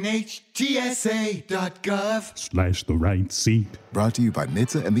 Visit nhtsa.gov/the right seat. Brought to you by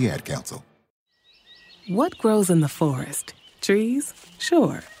NHTSA and the Ad Council. What grows in the forest? Trees?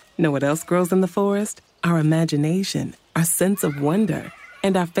 Sure. Know what else grows in the forest? Our imagination, our sense of wonder,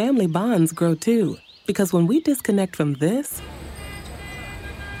 and our family bonds grow too. Because when we disconnect from this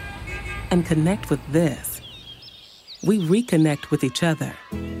and connect with this, we reconnect with each other.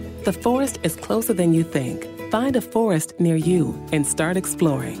 The forest is closer than you think. Find a forest near you and start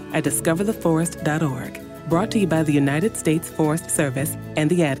exploring at discovertheforest.org. Brought to you by the United States Forest Service and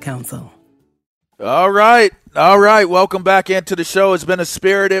the Ad Council. All right. Welcome back into the show. It's been a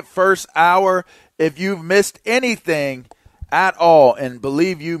spirited first hour. If you've missed anything at all, and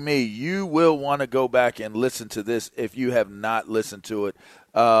believe you me, you will want to go back and listen to this if you have not listened to it.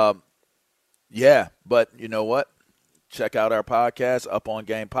 But you know what? Check out our podcast, Up On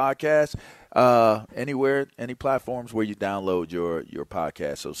Game Podcast, anywhere, any platforms where you download your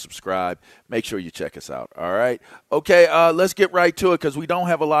podcast. So subscribe. Make sure you check us out. All right. Okay, let's get right to it because we don't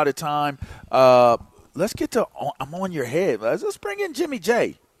have a lot of time. Let's get to I'm on your head. Let's bring in Jimmy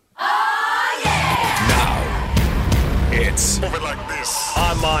J. Oh, yeah! Now, it's over like this.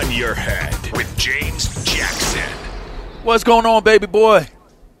 I'm on your head with James Jackson. What's going on, baby boy?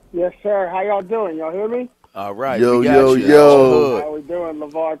 Yes, sir. How y'all doing? Y'all hear me? All right. Yo. How we doing,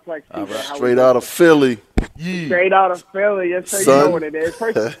 LeVar Plex? Right. Straight out of Philly. Straight out of Philly. Yes, sir. Son. You know what it is.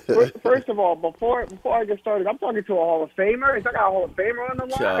 First of all, before I get started, I'm talking to a Hall of Famer. Is I got a Hall of Famer on the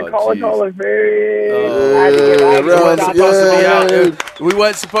line? College Hall of Fame. We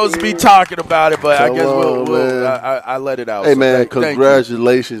wasn't supposed to be talking about it, but I guess I let it out. Hey, so man,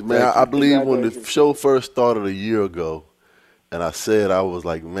 congratulations, man. Thank I you. believe when the show first started a year ago, and I said, I was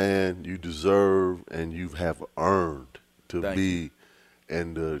like, man, you deserve and you have earned to be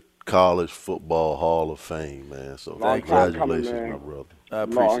in the College Football Hall of Fame, man. So congratulations, my brother. I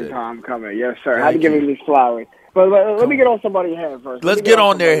appreciate Long time coming. Yes, sir. Thank Had to give you. him these flowers. But let me get on somebody's head first. Let's get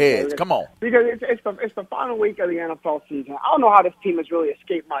on their heads. Come on. Because it's the final week of the NFL season. I don't know how this team has really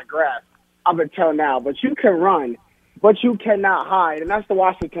escaped my grasp up until now, but you can run, but you cannot hide, and that's the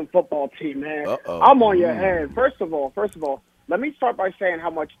Washington football team, man. I'm on your head. First of all, let me start by saying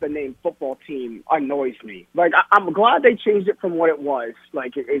how much the name football team annoys me. Like, I'm glad they changed it from what it was.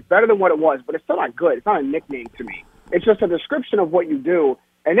 Like, it's better than what it was, but it's still not good. It's not a nickname to me. It's just a description of what you do,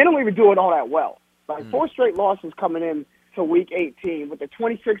 and they don't even do it all that well. Like, 4 straight losses coming in to Week 18 with the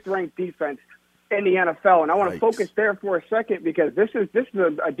 26th ranked defense in the NFL. And I want to focus there for a second because this is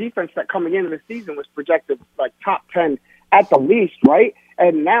a defense that coming into the season was projected like top 10 at the least, right?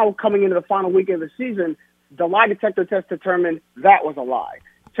 And now coming into the final week of the season, the lie detector test determined that was a lie.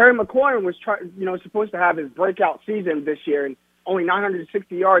 Terry McLaurin was supposed to have his breakout season this year, and only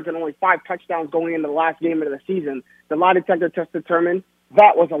 960 yards and only 5 touchdowns going into the last game of the season. The lie detector test determined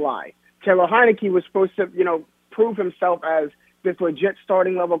that was a lie. Taylor Heineke was supposed to, prove himself as this legit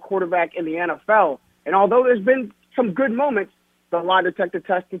starting level quarterback in the NFL. And although there's been some good moments, the lie detector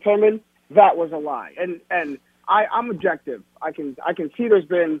test determined that was a lie. And I'm objective. I can see there's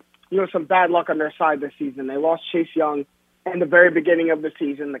been some bad luck on their side this season. They lost Chase Young in the very beginning of the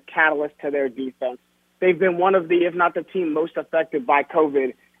season, the catalyst to their defense. They've been one of the, if not the team most affected by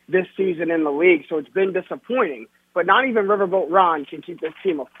COVID this season in the league. So it's been disappointing. But not even Riverboat Ron can keep this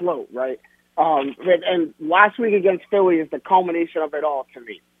team afloat, right? And last week against Philly is the culmination of it all to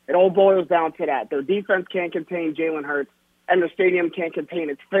me. It all boils down to that. Their defense can't contain Jalen Hurts, and the stadium can't contain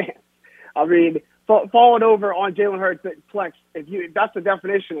its fans. I mean, falling over on Jalen Hurts at Plex, that's the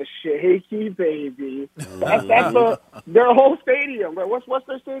definition of shaky, baby. That's their whole stadium. What's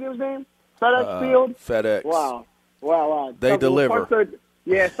their stadium's name? FedEx Field? FedEx. Wow. They deliver.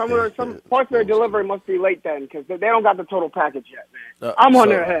 Some parts of their delivery must be late then because they don't got the total package yet, man. I'm on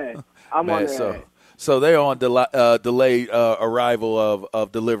their head. On their head. So they're on delayed arrival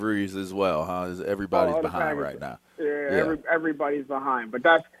of deliveries as well, huh? Everybody's behind right now. Yeah. Everybody's behind. But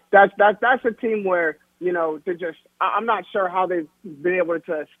that's a team where, I'm not sure how they've been able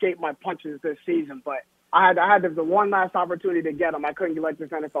to escape my punches this season, but I had the one last opportunity to get them. I couldn't let this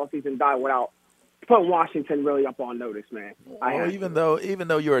NFL season die without put Washington really up on notice, man. Even though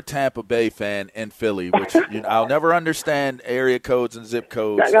you're a Tampa Bay fan in Philly, which I'll never understand area codes and zip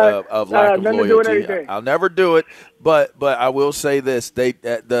codes of lack of loyalty. I'll never do it. But I will say this: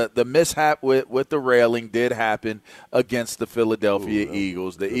 the mishap with the railing did happen against the Philadelphia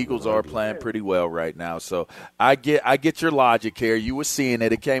Eagles. The Eagles are playing pretty well right now, so I get your logic here. You were seeing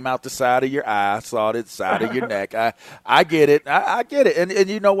it; it came out the side of your eye. I saw it the side of your neck. I get it. I get it. And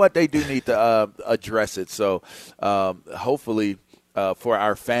you know what? They do need to address it. So hopefully. For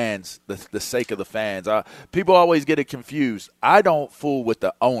our fans, the sake of the fans, people always get it confused. I don't fool with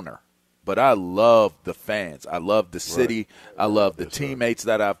the owner. But I love the fans. I love the city. Right. I love the teammates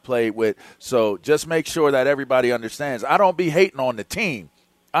that I've played with. So just make sure that everybody understands. I don't be hating on the team.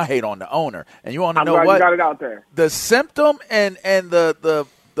 I hate on the owner. And you want to know what? You got it out there. The symptom and the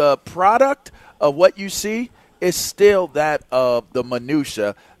product of what you see is still that of the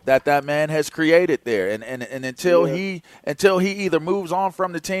minutia that man has created there. And until he either moves on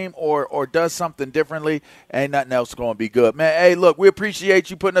from the team or does something differently, ain't nothing else going to be good. Man, hey, look, we appreciate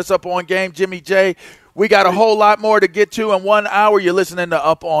you putting us up on game, Jimmy J. We got a whole lot more to get to in 1 hour. You're listening to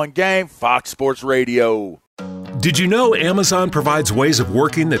Up on Game, Fox Sports Radio. Did you know Amazon provides ways of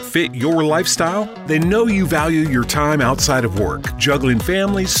working that fit your lifestyle? They know you value your time outside of work, juggling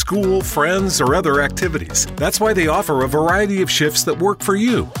family, school, friends, or other activities. That's why they offer a variety of shifts that work for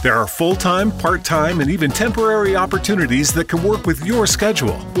you. There are full-time, part-time, and even temporary opportunities that can work with your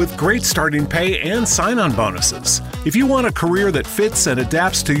schedule, with great starting pay and sign-on bonuses. If you want a career that fits and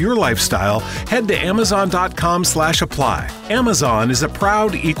adapts to your lifestyle, head to Amazon.com/apply. Amazon is a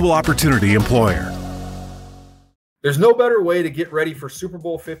proud equal opportunity employer. There's no better way to get ready for Super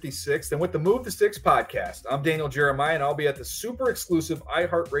Bowl 56 than with the Move the Sticks podcast. I'm Daniel Jeremiah, and I'll be at the super exclusive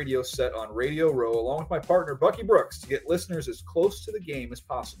iHeartRadio set on Radio Row, along with my partner, Bucky Brooks, to get listeners as close to the game as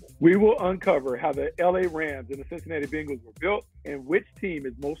possible. We will uncover how the LA Rams and the Cincinnati Bengals were built and which team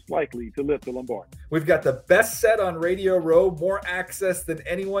is most likely to lift the Lombardi. We've got the best set on Radio Row, more access than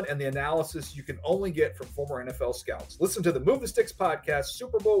anyone, and the analysis you can only get from former NFL scouts. Listen to the Move the Sticks podcast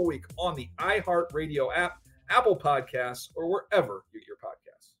Super Bowl week on the iHeartRadio app, Apple Podcasts, or wherever you get your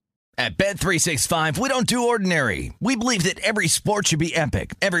podcasts. At Bet365, we don't do ordinary. We believe that every sport should be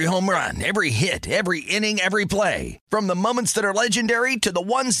epic. Every home run, every hit, every inning, every play. From the moments that are legendary to the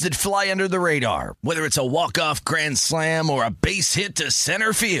ones that fly under the radar. Whether it's a walk-off grand slam or a base hit to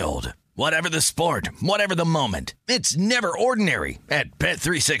center field. Whatever the sport, whatever the moment, it's never ordinary at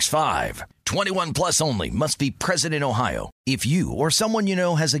Bet365. 21 plus only. Must be present in Ohio. If you or someone you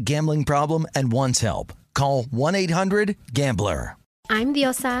know has a gambling problem and wants help, call 1-800-GAMBLER. I'm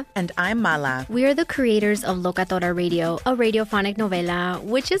Diosa. And I'm Mala. We are the creators of Locatora Radio, a radiophonic novela,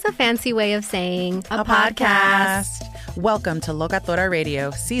 which is a fancy way of saying a podcast. Welcome to Locatora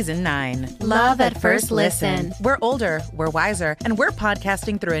Radio, Season 9. Love at first listen. We're older, we're wiser, and we're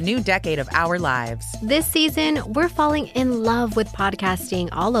podcasting through a new decade of our lives. This season, we're falling in love with podcasting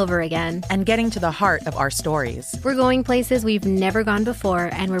all over again. And getting to the heart of our stories. We're going places we've never gone before,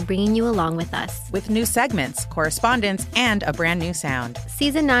 and we're bringing you along with us. With new segments, correspondence, and a brand new sound.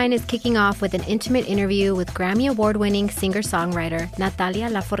 Season 9 is kicking off with an intimate interview with Grammy Award-winning singer-songwriter Natalia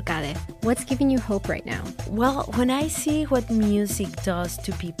Lafourcade. What's giving you hope right now? Well, when I see what music does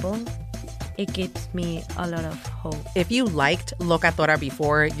to people, it gives me a lot of hope. If you liked Locatora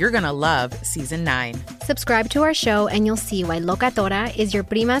before, you're going to love Season 9. Subscribe to our show and you'll see why Locatora is your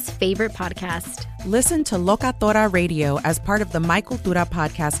prima's favorite podcast. Listen to Locatora Radio as part of the My Cultura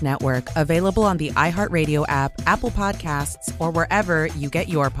Podcast Network, available on the iHeartRadio app, Apple Podcasts, or wherever you get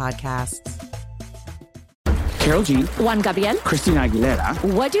your podcasts. Karol G, Juan Gabriel, Christina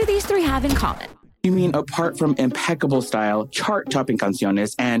Aguilera. What do these three have in common? You mean apart from impeccable style, chart-topping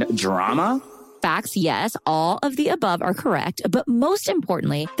canciones, and drama? Facts, yes, all of the above are correct, but most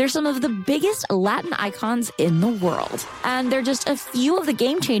importantly, they're some of the biggest Latin icons in the world. And they're just a few of the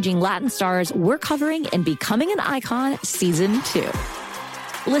game-changing Latin stars we're covering in Becoming an Icon Season 2.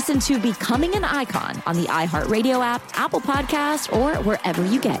 Listen to Becoming an Icon on the iHeartRadio app, Apple Podcasts, or wherever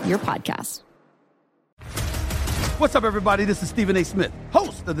you get your podcasts. What's up, everybody? This is Stephen A. Smith,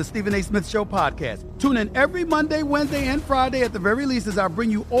 host of the Stephen A. Smith Show podcast. Tune in every Monday, Wednesday, and Friday at the very least as I bring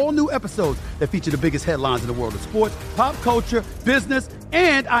you all new episodes that feature the biggest headlines in the world of sports, pop culture, business,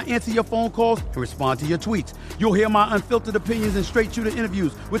 and I answer your phone calls and respond to your tweets. You'll hear my unfiltered opinions and straight-shooter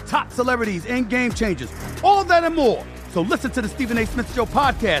interviews with top celebrities and game changers. All that and more. So listen to the Stephen A. Smith Show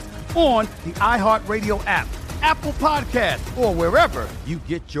podcast on the iHeartRadio app, Apple Podcasts, or wherever you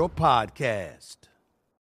get your podcasts.